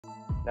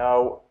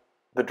Now,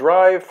 the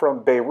drive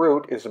from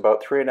Beirut is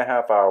about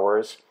 3.5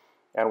 hours,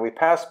 and we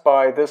passed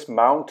by this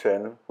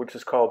mountain, which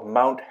is called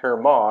Mount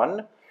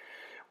Hermon,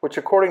 which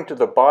according to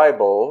the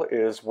Bible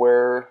is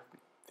where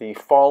the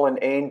fallen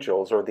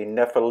angels, or the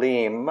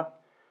Nephilim,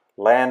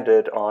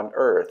 landed on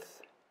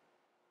earth.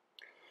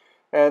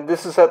 And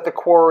this is at the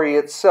quarry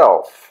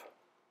itself.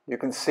 You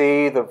can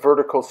see the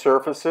vertical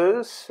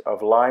surfaces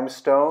of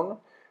limestone,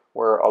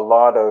 where a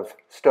lot of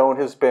stone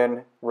has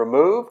been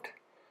removed.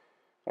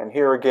 And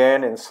here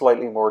again, in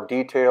slightly more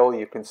detail,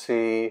 you can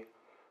see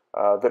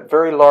that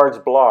very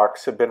large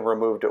blocks have been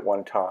removed at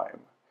one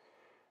time.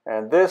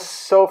 And this,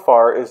 so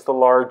far, is the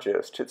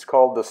largest. It's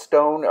called the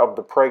Stone of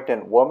the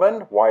Pregnant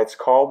Woman. Why it's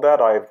called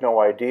that, I have no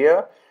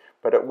idea.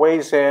 But it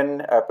weighs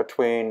in at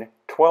between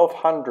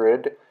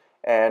 1,200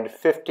 and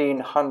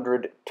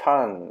 1,500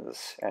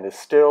 tons and is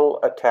still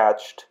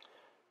attached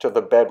to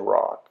the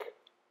bedrock.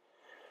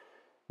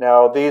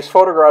 Now, these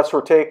photographs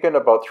were taken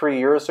about 3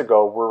 years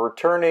ago. We're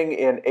returning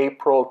in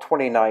April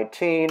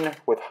 2019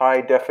 with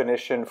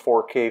high-definition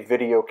 4K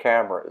video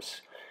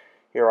cameras.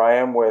 Here I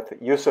am with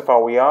Yusuf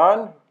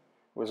Awiyan,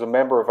 who was a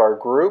member of our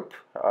group.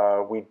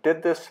 We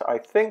did this, I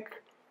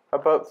think,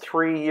 about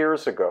 3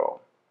 years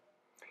ago.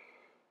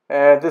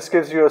 And this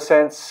gives you a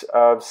sense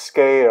of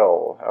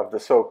scale of the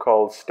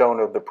so-called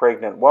Stone of the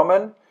Pregnant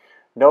Woman.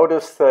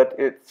 Notice that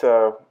it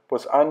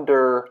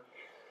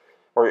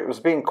it was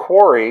being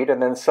quarried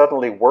and then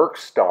suddenly work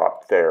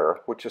stopped there,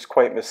 which is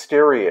quite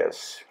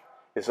mysterious.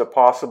 Is it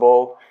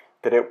possible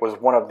that it was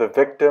one of the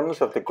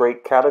victims of the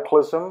great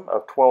cataclysm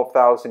of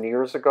 12,000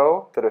 years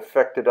ago that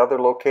affected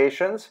other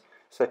locations,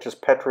 such as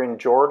Petra in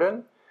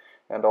Jordan,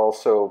 and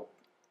also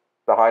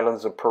the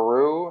highlands of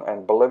Peru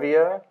and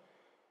Bolivia,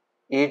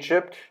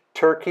 Egypt,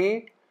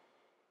 Turkey,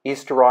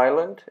 Easter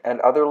Island, and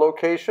other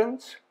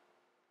locations?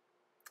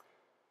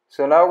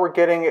 So now we're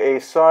getting a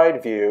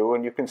side view,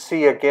 and you can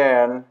see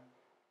again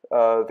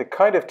the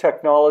kind of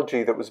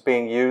technology that was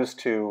being used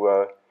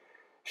to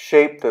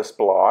shape this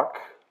block.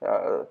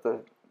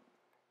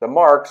 The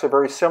marks are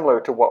very similar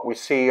to what we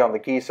see on the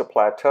Giza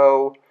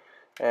Plateau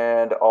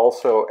and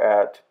also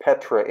at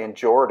Petra in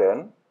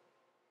Jordan.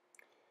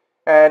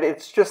 And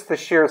it's just the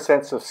sheer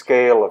sense of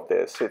scale of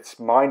this. It's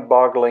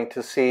mind-boggling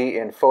to see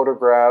in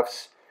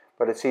photographs,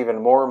 but it's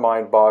even more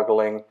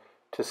mind-boggling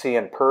to see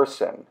in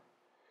person.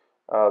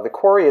 The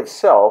quarry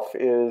itself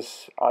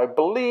is, I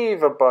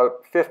believe,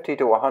 about 50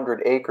 to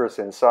 100 acres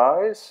in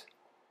size.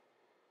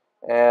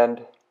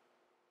 And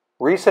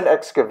recent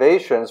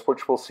excavations,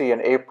 which we'll see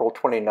in April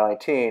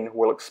 2019,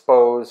 will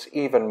expose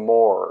even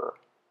more.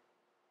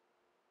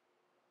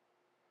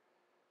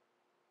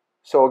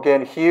 So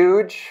again,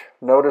 huge.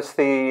 Notice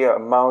the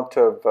amount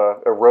of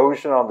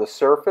erosion on the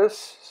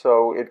surface.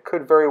 So it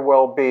could very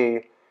well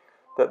be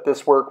that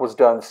this work was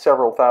done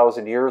several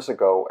thousand years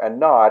ago and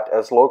not,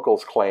 as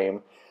locals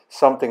claim,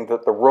 something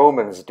that the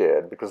Romans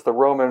did, because the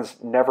Romans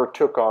never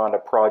took on a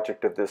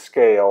project of this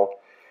scale.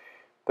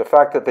 The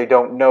fact that they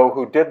don't know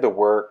who did the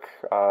work,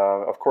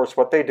 of course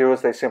what they do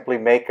is they simply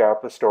make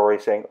up a story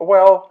saying,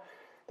 well,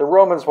 the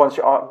Romans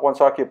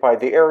once occupied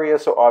the area,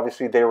 so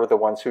obviously they were the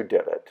ones who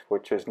did it,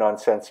 which is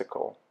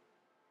nonsensical.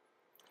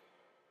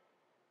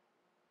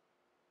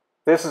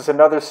 This is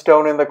another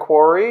stone in the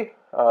quarry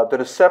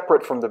that is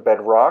separate from the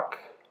bedrock,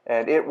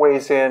 and it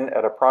weighs in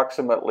at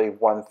approximately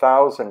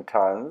 1,000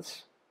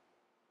 tons.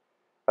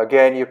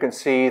 Again, you can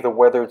see the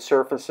weathered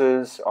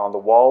surfaces on the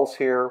walls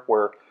here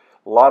where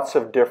lots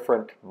of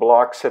different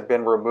blocks have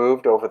been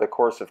removed over the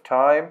course of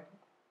time.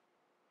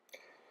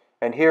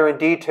 And here in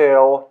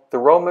detail, the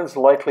Romans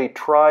likely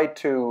tried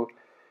to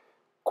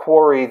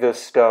quarry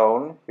this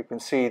stone. You can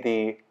see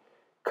the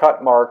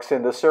cut marks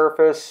in the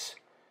surface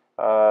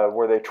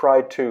where they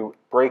tried to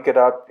break it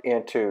up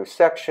into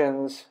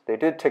sections. They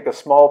did take a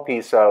small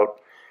piece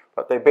out,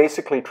 but they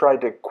basically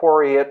tried to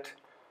quarry it,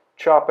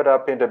 chop it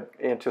up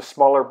into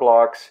smaller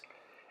blocks,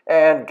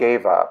 and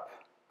gave up.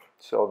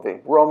 So the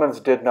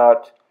Romans did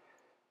not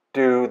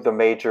do the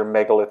major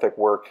megalithic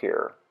work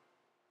here.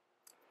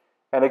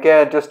 And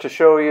again, just to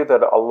show you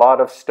that a lot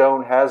of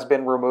stone has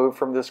been removed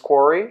from this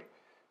quarry,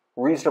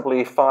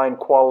 reasonably fine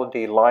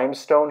quality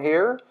limestone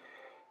here,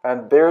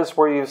 and there's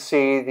where you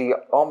see the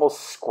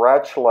almost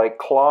scratch-like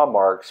claw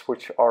marks,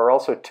 which are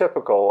also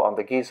typical on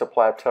the Giza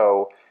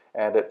Plateau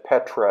and at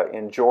Petra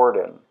in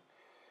Jordan.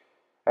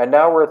 And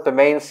now we're at the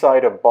main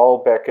site of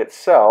Baalbek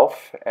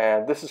itself,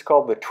 and this is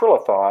called the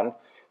Trilithon,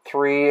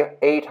 3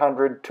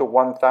 800 to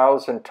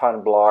 1,000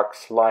 ton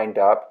blocks lined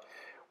up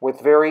with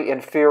very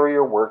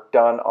inferior work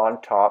done on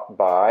top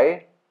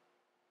by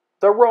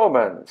the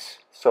Romans.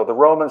 So the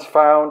Romans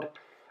found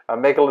a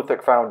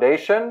megalithic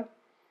foundation,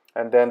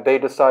 and then they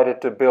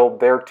decided to build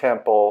their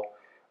temple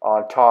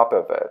on top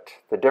of it.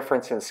 The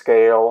difference in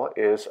scale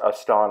is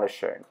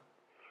astonishing.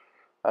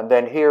 And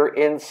then here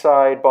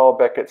inside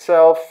Baalbek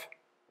itself,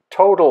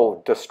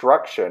 total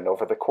destruction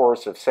over the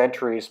course of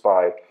centuries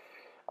by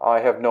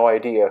I have no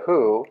idea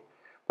who,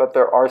 but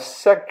there are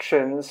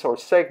sections or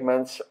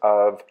segments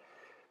of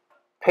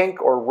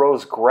pink or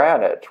rose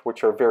granite,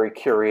 which are very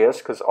curious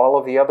because all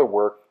of the other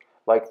work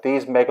like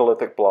these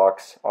megalithic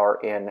blocks are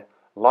in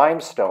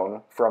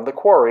limestone from the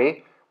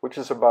quarry, which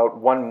is about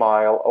 1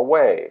 mile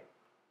away.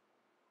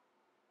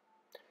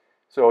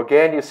 So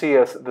again, you see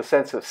the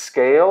sense of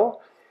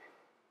scale.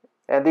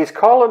 And these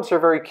columns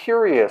are very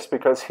curious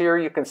because here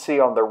you can see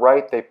on the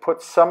right they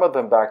put some of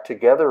them back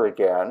together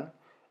again.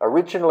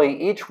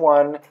 Originally, each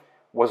one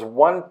was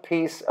one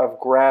piece of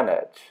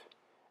granite.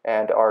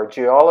 And our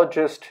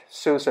geologist,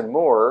 Susan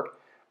Moore,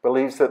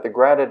 believes that the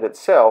granite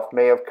itself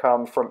may have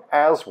come from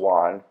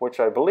Aswan, which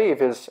I believe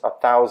is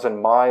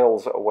 1,000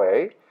 miles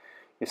away.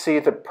 You see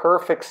the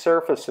perfect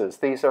surfaces.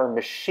 These are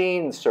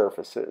machine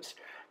surfaces.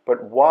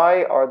 But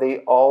why are they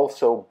all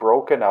so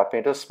broken up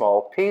into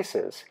small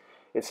pieces?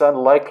 It's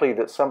unlikely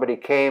that somebody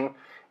came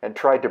and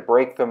tried to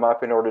break them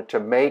up in order to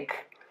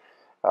make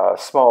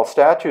small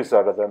statues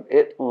out of them.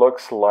 It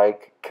looks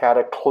like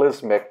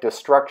cataclysmic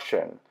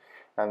destruction.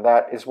 And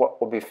that is what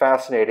will be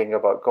fascinating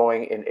about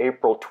going in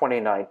April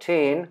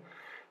 2019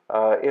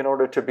 in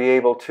order to be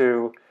able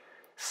to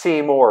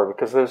see more,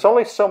 because there's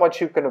only so much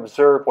you can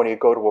observe when you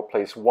go to a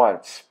place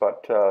once,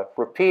 but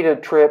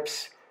repeated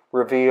trips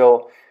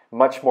reveal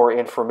much more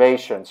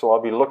information. So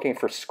I'll be looking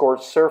for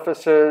scorched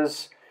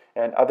surfaces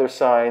and other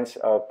signs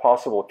of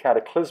possible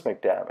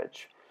cataclysmic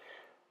damage.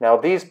 Now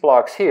these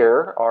blocks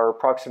here are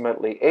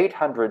approximately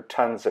 800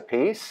 tons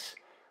apiece.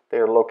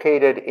 They're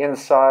located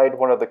inside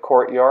one of the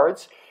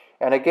courtyards.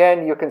 And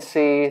again, you can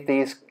see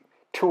these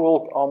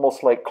tool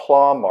almost like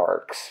claw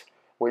marks,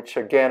 which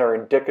again are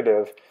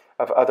indicative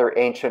of other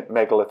ancient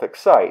megalithic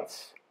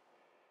sites.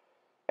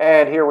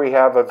 And here we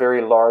have a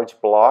very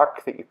large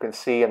block that you can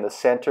see in the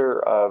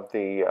center of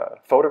the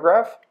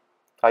photograph.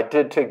 I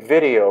did take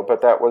video,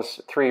 but that was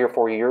 3 or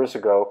 4 years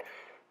ago.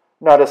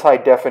 Not as high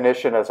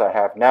definition as I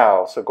have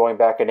now, so going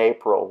back in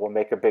April will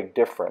make a big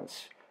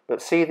difference.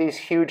 But see these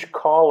huge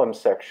column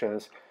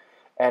sections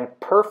and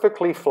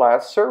perfectly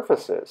flat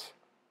surfaces.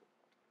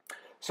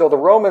 So the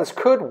Romans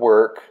could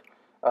work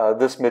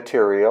this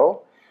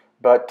material,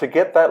 but to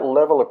get that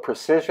level of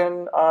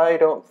precision, I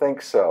don't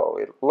think so.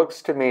 It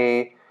looks to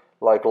me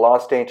like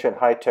lost ancient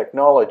high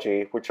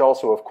technology, which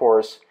also, of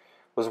course,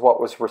 was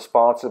what was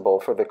responsible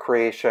for the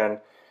creation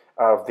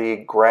of the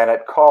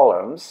granite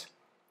columns,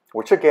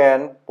 which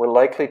again were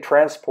likely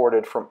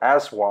transported from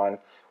Aswan,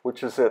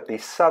 which is at the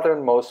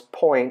southernmost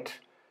point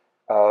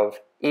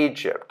of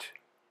Egypt.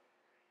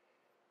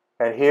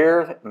 And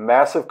here,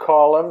 massive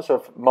columns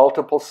of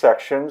multiple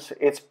sections.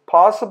 It's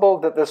possible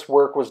that this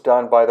work was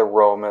done by the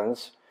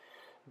Romans,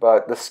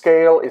 but the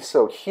scale is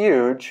so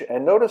huge,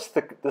 and notice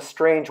the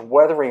strange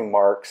weathering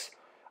marks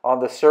on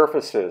the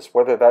surfaces,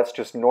 whether that's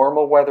just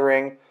normal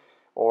weathering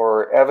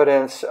or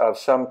evidence of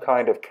some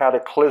kind of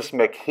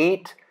cataclysmic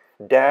heat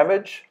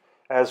damage,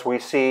 as we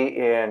see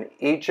in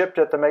Egypt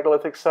at the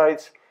megalithic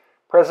sites,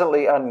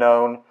 presently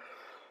unknown.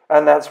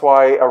 And that's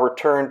why a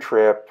return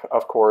trip,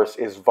 of course,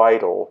 is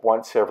vital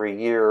once every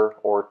year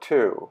or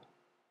two.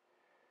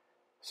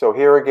 So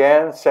here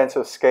again, sense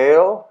of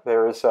scale.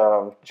 There's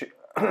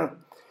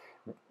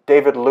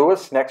David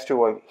Lewis next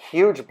to a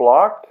huge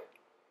block.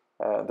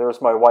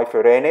 There's my wife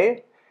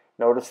Irene.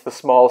 Notice the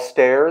small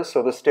stairs.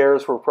 So the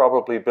stairs were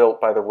probably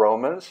built by the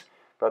Romans.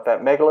 But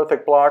that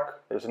megalithic block,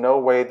 there's no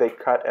way they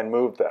cut and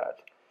moved that.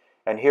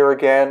 And here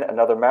again,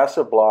 another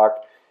massive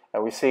block.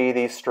 And we see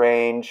these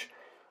strange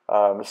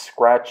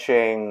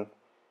scratching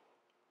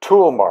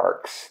tool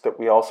marks that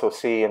we also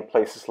see in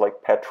places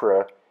like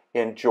Petra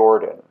in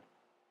Jordan.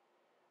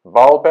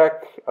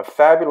 Baalbek, a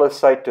fabulous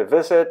site to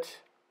visit.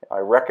 I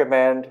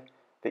recommend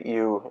that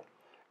you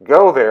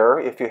go there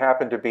if you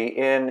happen to be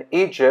in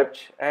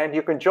Egypt, and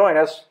you can join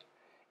us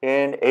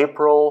in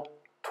April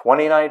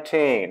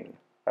 2019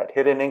 at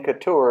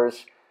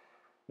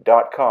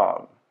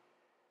hiddenincatours.com.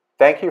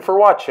 Thank you for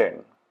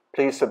watching.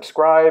 Please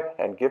subscribe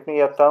and give me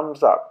a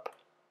thumbs up.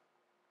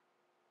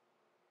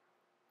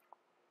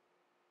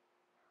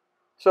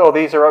 So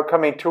these are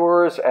upcoming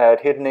tours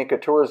at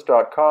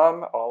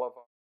hiddenincatours.com.